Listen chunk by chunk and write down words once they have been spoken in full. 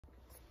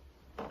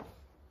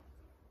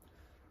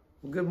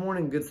Well, good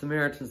morning, Good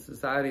Samaritan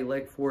Society,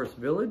 Lake Forest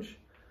Village.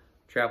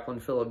 Chaplain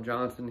Philip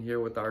Johnson here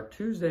with our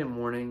Tuesday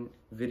morning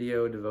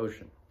video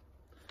devotion.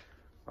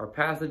 Our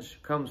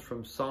passage comes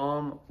from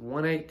Psalm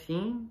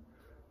 118,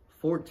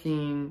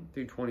 14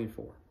 through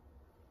 24.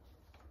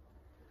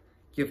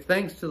 Give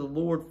thanks to the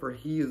Lord, for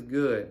he is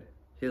good.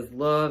 His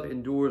love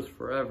endures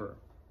forever.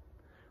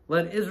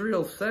 Let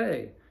Israel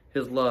say,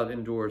 his love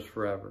endures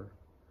forever.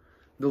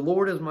 The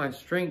Lord is my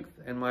strength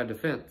and my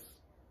defense.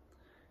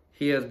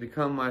 He has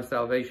become my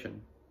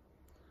salvation.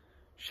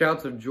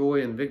 Shouts of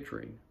joy and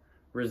victory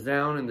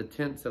resound in the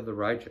tents of the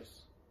righteous.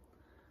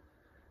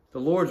 The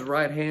Lord's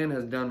right hand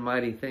has done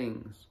mighty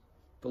things.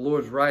 The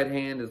Lord's right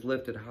hand is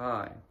lifted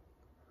high.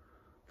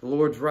 The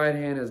Lord's right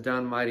hand has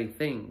done mighty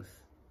things.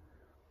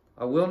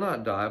 I will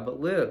not die, but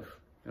live,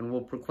 and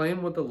will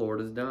proclaim what the Lord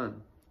has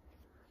done.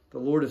 The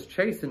Lord has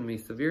chastened me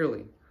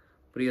severely,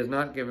 but he has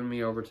not given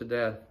me over to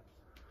death.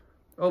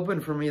 Open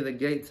for me the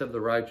gates of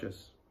the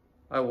righteous.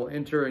 I will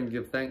enter and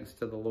give thanks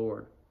to the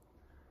Lord.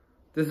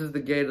 This is the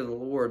gate of the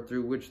Lord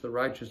through which the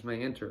righteous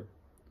may enter.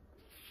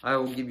 I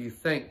will give you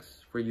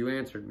thanks, for you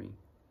answered me.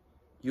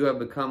 You have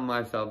become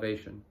my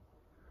salvation.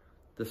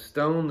 The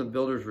stone the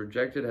builders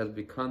rejected has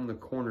become the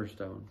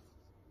cornerstone.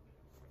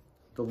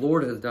 The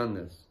Lord has done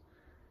this,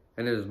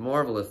 and it is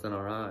marvelous in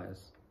our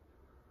eyes.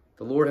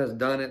 The Lord has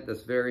done it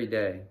this very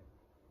day.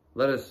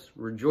 Let us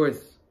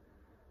rejoice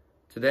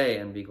today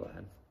and be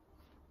glad.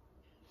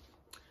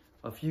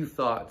 A few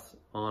thoughts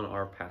on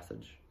our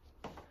passage.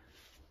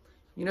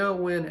 You know,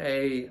 when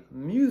a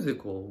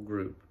musical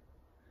group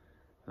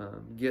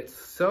gets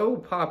so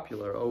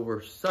popular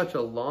over such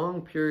a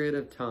long period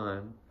of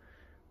time,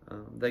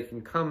 they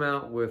can come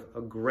out with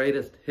a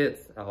greatest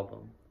hits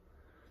album.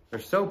 They're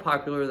so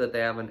popular that they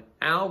have an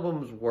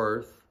album's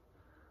worth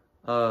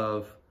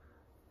of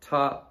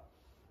top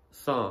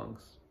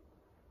songs.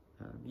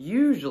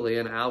 Usually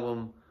an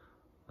album,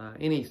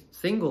 any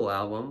single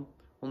album,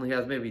 only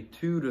has maybe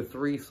 2 to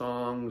 3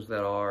 songs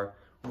that are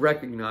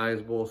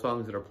recognizable,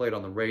 songs that are played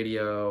on the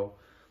radio.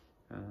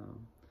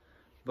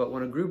 But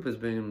when a group has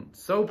been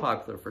so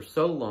popular for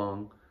so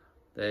long,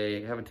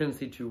 they have a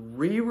tendency to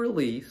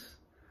re-release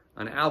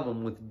an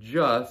album with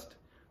just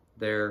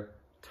their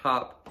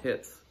top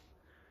hits.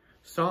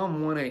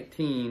 Psalm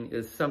 118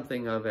 is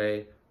something of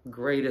a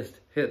greatest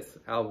hits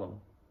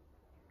album.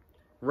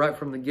 Right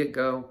from the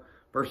get-go,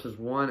 verses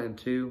 1 and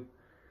 2,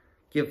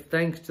 give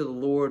thanks to the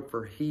Lord,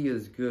 for he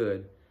is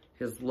good.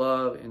 His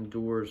love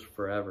endures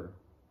forever.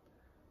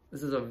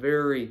 This is a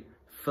very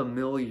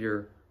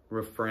familiar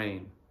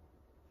refrain.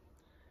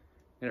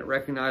 And it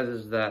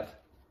recognizes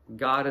that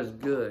God is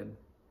good.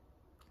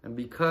 And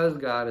because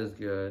God is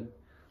good,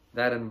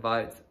 that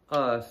invites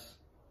us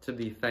to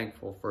be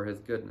thankful for his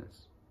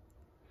goodness.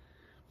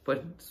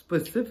 But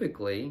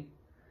specifically,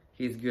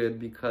 he's good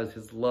because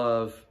his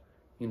love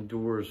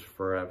endures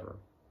forever.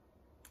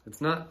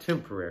 It's not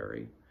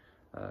temporary.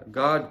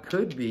 God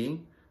could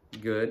be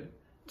good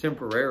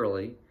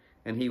temporarily,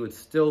 and he would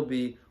still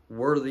be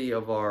worthy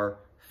of our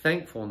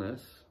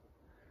thankfulness.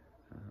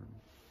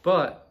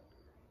 But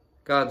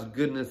God's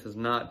goodness is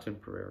not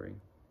temporary.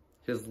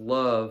 His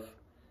love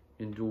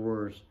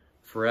endures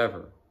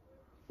forever.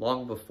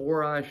 Long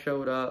before I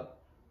showed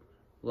up,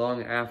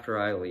 long after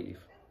I leave,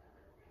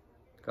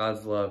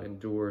 God's love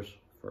endures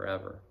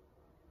forever.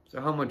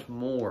 So how much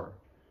more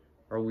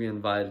are we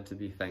invited to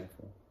be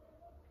thankful?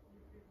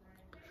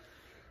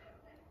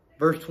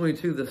 Verse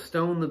 22, the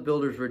stone the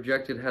builders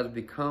rejected has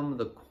become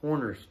the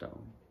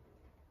cornerstone.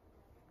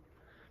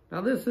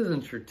 Now, this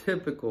isn't your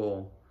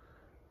typical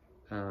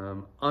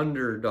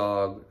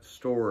underdog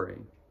story.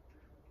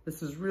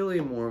 This is really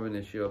more of an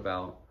issue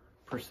about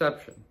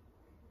perception.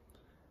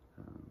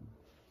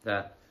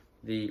 That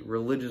the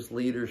religious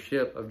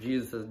leadership of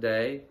Jesus'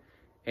 day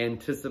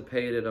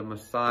anticipated a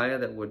Messiah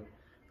that would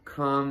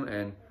come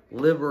and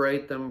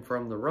liberate them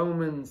from the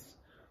Romans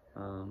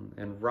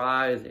and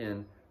rise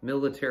in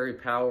military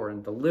power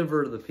and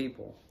deliver the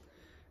people.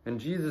 And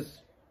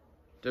Jesus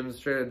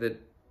demonstrated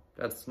that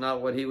that's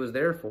not what he was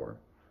there for.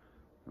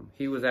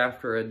 He was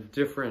after a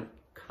different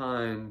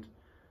kind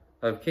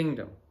of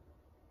kingdom.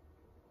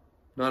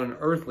 Not an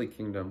earthly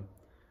kingdom,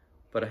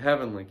 but a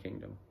heavenly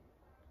kingdom.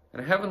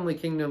 And a heavenly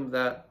kingdom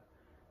that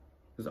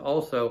is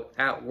also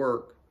at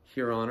work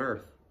here on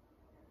earth.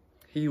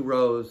 He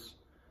rose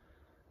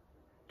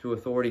to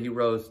authority. He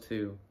rose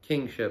to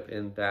kingship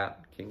in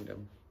that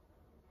kingdom.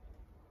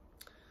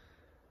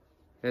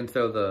 And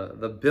so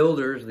the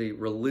builders, the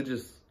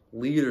religious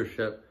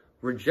leadership,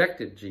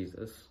 rejected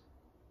Jesus,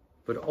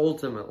 but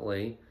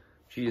ultimately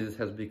Jesus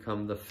has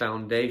become the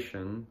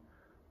foundation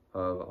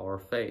of our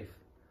faith.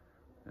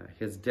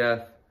 His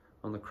death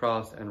on the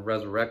cross and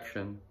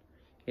resurrection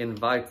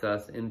invites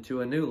us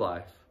into a new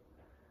life.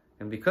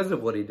 And because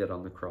of what he did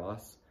on the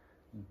cross,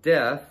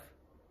 death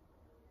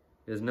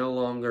is no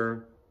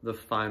longer the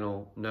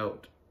final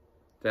note.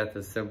 Death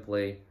is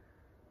simply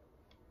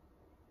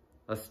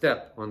a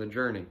step on the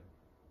journey.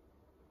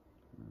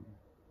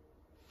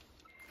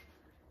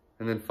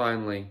 And then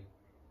finally,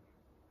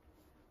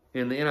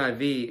 In the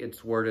NIV,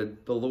 it's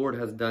worded, "The Lord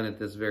has done it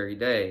this very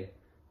day.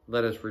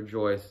 Let us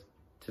rejoice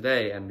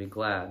today and be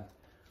glad."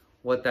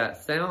 What that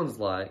sounds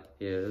like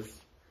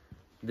is,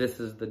 this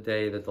is the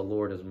day that the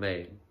Lord has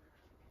made.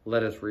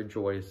 Let us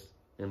rejoice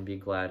and be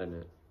glad in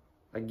it.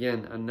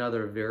 Again,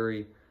 another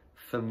very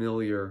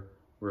familiar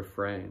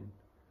refrain,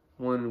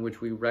 one in which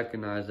we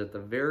recognize that the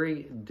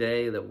very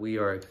day that we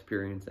are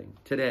experiencing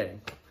today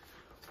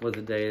was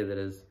a day that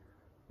is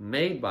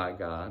made by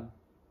God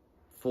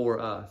for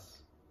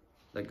us,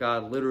 that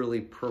God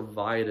literally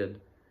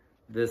provided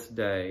this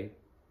day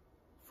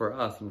for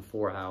us and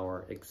for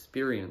our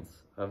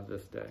experience of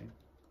this day.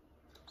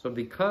 So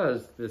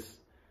because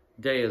this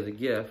day is a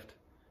gift,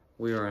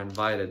 we are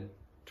invited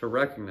to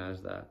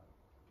recognize that,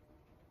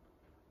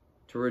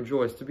 to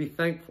rejoice, to be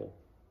thankful,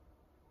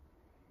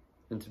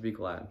 and to be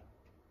glad.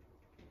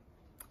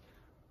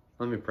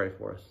 Let me pray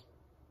for us.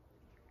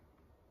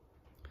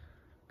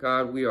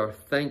 God, we are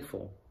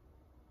thankful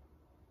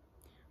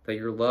that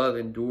your love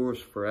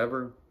endures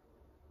forever,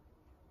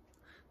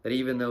 that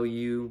even though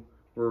you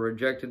were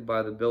rejected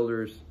by the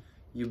builders,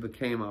 you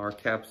became our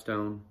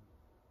capstone.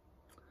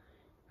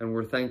 And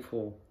we're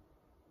thankful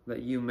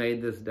that you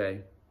made this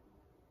day.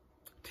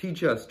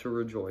 Teach us to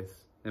rejoice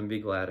and be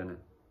glad in it.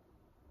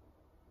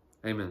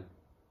 Amen.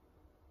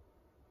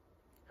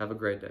 Have a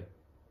great day.